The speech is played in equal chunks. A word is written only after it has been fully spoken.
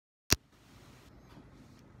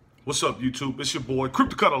What's up, YouTube? It's your boy,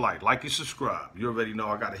 Cryptos. Like and subscribe. You already know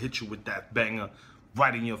I gotta hit you with that banger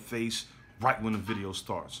right in your face, right when the video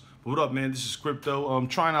starts. But what up, man? This is Crypto. I'm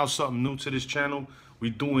trying out something new to this channel.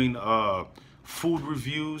 We're doing food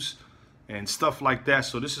reviews and stuff like that.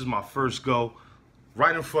 So this is my first go.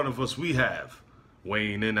 Right in front of us, we have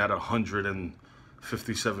weighing in at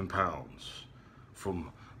 157 pounds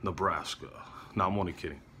from Nebraska. No, I'm only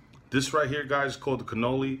kidding. This right here, guys, is called the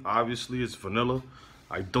cannoli. Obviously, it's vanilla.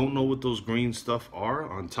 I don't know what those green stuff are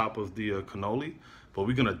on top of the cannoli, but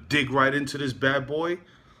we're gonna dig right into this bad boy.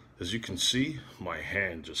 As you can see, my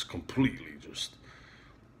hand just completely just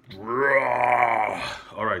raw.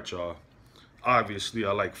 All right, y'all. Obviously,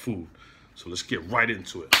 I like food, so let's get right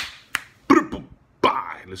into it.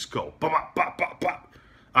 Bye. Let's go. All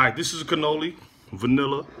right, this is a cannoli,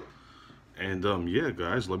 vanilla, and yeah,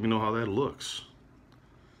 guys, let me know how that looks.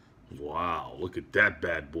 Wow, look at that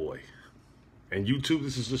bad boy. And YouTube,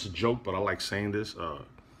 this is just a joke, but I like saying this.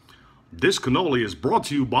 This cannoli is brought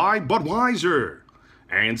to you by Budweiser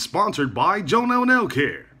and sponsored by Joe No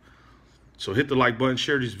Care. So hit the like button,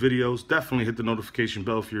 share these videos, definitely hit the notification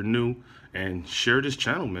bell if you're new, and share this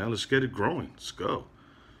channel, man. Let's get it growing. Let's go.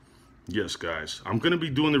 Yes, guys, I'm gonna be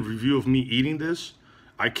doing the review of me eating this.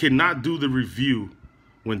 I cannot do the review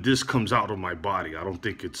when this comes out of my body. I don't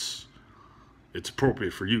think it's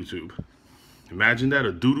appropriate for YouTube. Imagine that,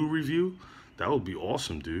 a doo-doo review. That would be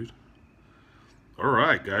awesome, dude. All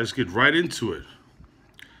right, guys, get right into it.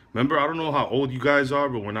 Remember, I don't know how old you guys are,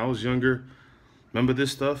 but when I was younger, remember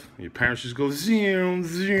this stuff? Your parents just go, zoom,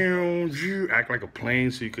 zoom, zoom, act like a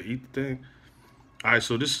plane so you could eat the thing. All right,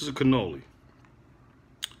 so this is a cannoli.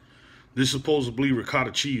 This is supposedly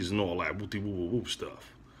ricotta cheese and all that whoopty whoop whoop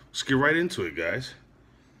stuff. Let's get right into it, guys.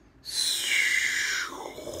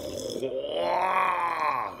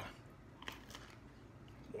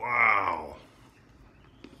 Wow.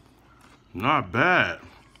 Not bad.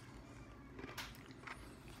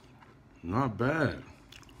 Not bad.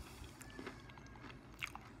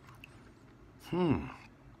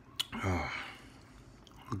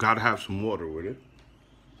 Gotta have some water with it.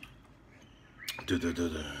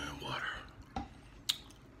 Water.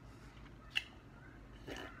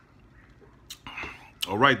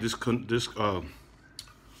 All right, this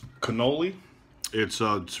cannoli,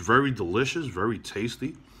 it's very delicious, very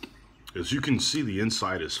tasty. As you can see, the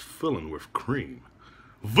inside is filling with cream,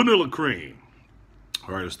 vanilla cream.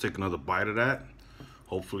 All right, let's take another bite of that.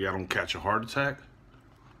 Hopefully I don't catch a heart attack.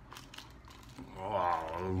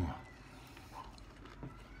 Oh.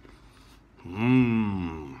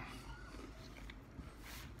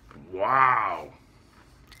 Wow.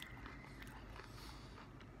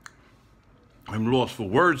 I'm lost for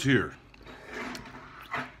words here.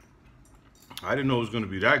 I didn't know it was going to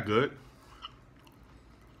be that good.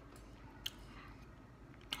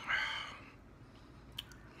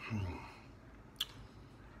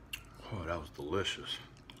 Oh, that was delicious.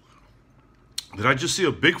 Did I just see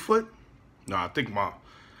a Bigfoot? No, I think my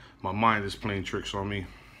mind is playing tricks on me.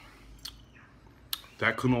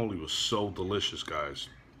 That cannoli was so delicious, guys.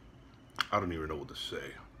 I don't even know what to say.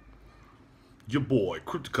 Your boy,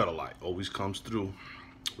 Cryptos, always comes through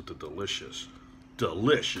with the delicious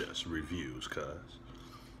reviews, cuz.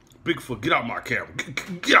 Bigfoot, get out my camera.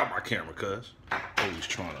 Get out my camera, cuz. Always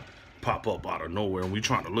trying to pop up out of nowhere, and we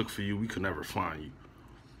trying to look for you. We could never find you.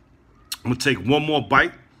 I'm gonna take one more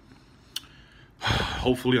bite.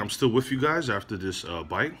 Hopefully I'm still with you guys after this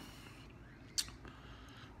bite.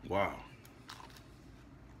 Wow.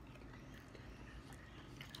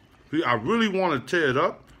 See, I really want to tear it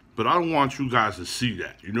up, but I don't want you guys to see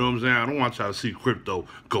that. You know what I'm saying? I don't want y'all to see Crypto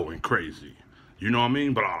going crazy. You know what I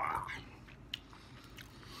mean? But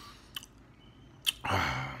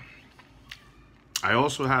I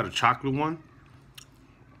also had a chocolate one.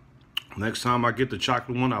 Next time I get the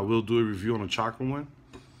chocolate one, I will do a review on the chocolate one.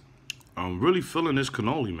 I'm really feeling this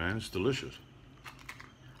cannoli, man. It's delicious.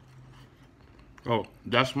 Oh,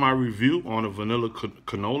 that's my review on the vanilla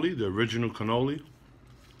cannoli, the original cannoli.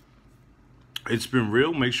 It's been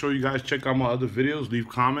real. Make sure you guys check out my other videos, leave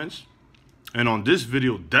comments. And on this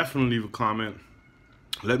video, definitely leave a comment.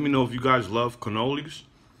 Let me know if you guys love cannolis.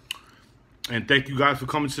 And thank you guys for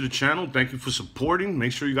coming to the channel. Thank you for supporting.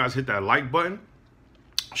 Make sure you guys hit that like button.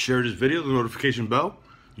 Share this video, the notification bell.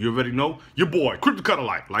 You already know. Your boy,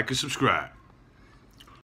 Cryptos. Like and subscribe.